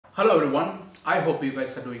Hello everyone, I hope you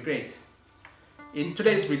guys are doing great. In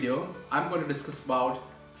today's video, I'm going to discuss about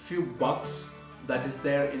few bugs that is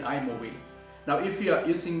there in iMovie. Now if you are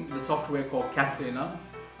using the software called Catalina,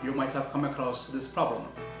 you might have come across this problem.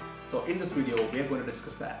 So in this video, we are going to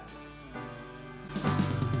discuss that.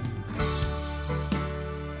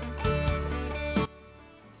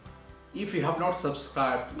 If you have not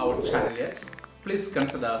subscribed our channel yet, please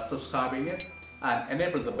consider subscribing it and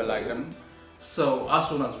enable the bell icon. So as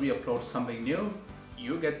soon as we upload something new,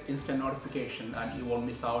 you get instant notification and you won't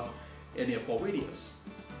miss out any of our videos.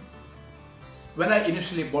 When I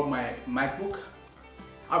initially bought my MacBook,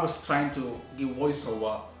 I was trying to give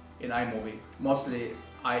voiceover in iMovie. Mostly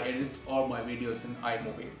I edit all my videos in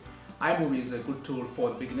iMovie. iMovie is a good tool for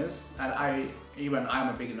the beginners, and I'm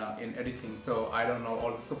a beginner in editing, so I don't know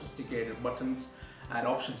all the sophisticated buttons and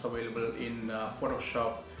options available in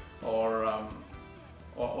Photoshop or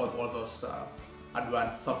those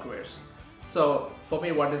advanced softwares. So for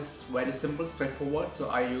me, what is very simple, straightforward, so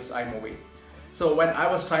I use iMovie. So when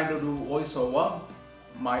I was trying to do voiceover,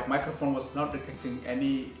 my microphone was not detecting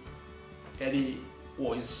any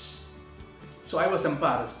voice. So I was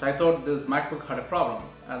embarrassed. I thought this MacBook had a problem,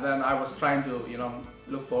 and then I was trying to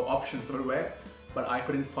look for options everywhere, but I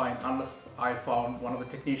couldn't find unless I found one of the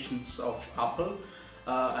technicians of Apple,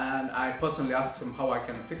 and I personally asked him how I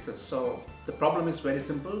can fix it. So the problem is very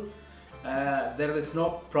simple. There is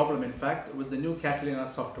no problem. In fact, with the new Catalina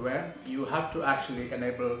software, you have to actually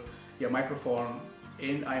enable your microphone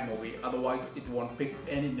in iMovie, otherwise it won't pick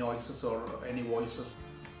any noises or any voices.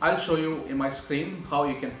 I'll show you in my screen how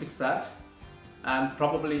you can fix that. And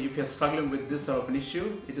probably if you're struggling with this sort of an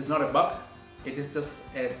issue, it is not a bug, it is just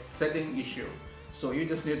a setting issue. So you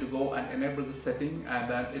just need to go and enable the setting, and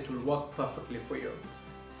then it will work perfectly for you.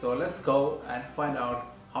 So let's go and find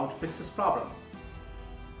out how to fix this problem.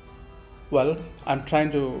 Well, I'm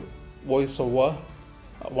trying to voice over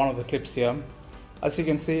one of the clips here. As you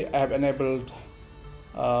can see, I have enabled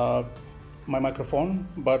my microphone,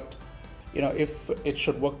 but if it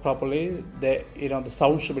should work properly, the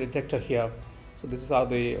sound should be detected here. So this is how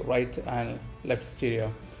the right and left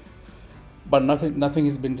stereo, but nothing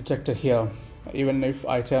has been detected here. Even if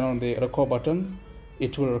I turn on the record button,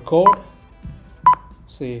 it will record.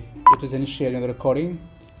 See, it is initiating the recording,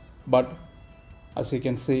 but as you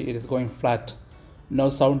can see, it is going flat. No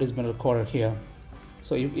sound has been recorded here.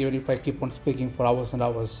 So even if I keep on speaking for hours and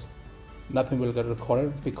hours, nothing will get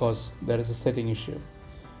recorded because there is a setting issue.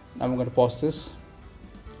 Now I'm going to pause this.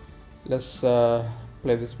 Let's play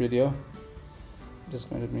this video. Just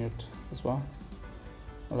going to mute as well.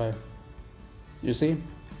 Alright, you see,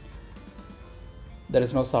 there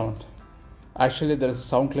is no sound. Actually, there is a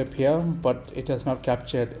sound clip here, but it has not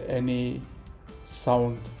captured any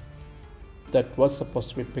sound that was supposed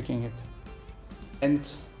to be picking it. And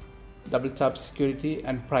double tap security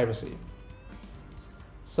and privacy.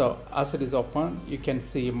 So as it is open, you can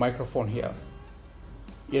see microphone here.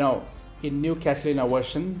 In new Catalina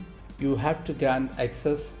version, you have to grant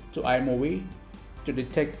access to iMovie to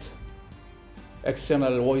detect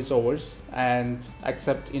external voiceovers and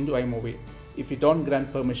accept into iMovie. If you don't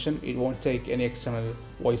grant permission, it won't take any external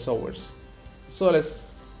voiceovers. So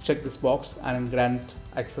let's check this box and grant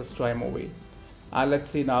access to iMovie. And let's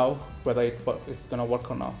see now whether it's gonna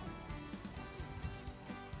work or not.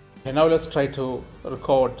 Okay, now let's try to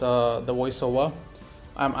record the voiceover.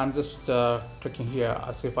 I'm just clicking here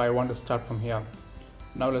as if I want to start from here.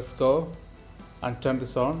 Now let's go and turn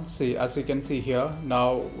this on. See, as you can see here,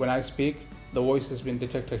 now when I speak, the voice has been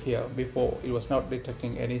detected here. Before, it was not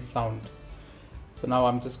detecting any sound. So now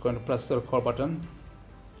I'm just going to press the record button.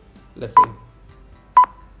 Let's see.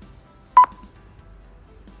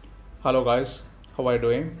 Hello guys, how are you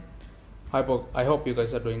doing? I hope you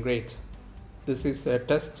guys are doing great. This is a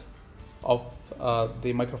test of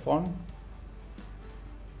the microphone.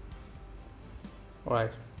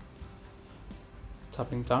 Alright,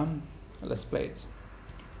 tapping down. Let's play it.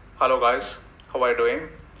 Hello guys, how are you doing?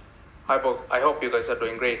 I hope you guys are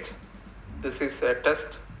doing great. This is a test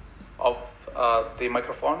of the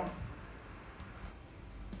microphone.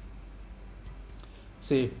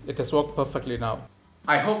 See, it has worked perfectly now.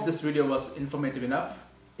 I hope this video was informative enough.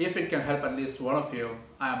 If it can help at least one of you,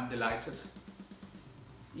 I am delighted.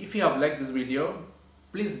 If you have liked this video,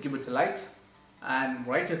 please give it a like and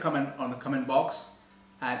write a comment on the comment box.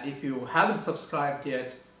 And if you haven't subscribed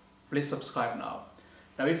yet, please subscribe now.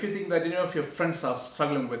 Now if you think that any of your friends are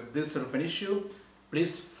struggling with this sort of an issue,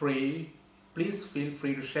 please feel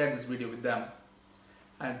free to share this video with them.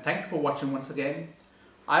 And thank you for watching once again.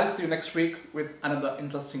 I'll see you next week with another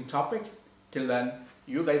interesting topic. Till then,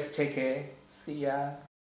 you guys take care. See ya.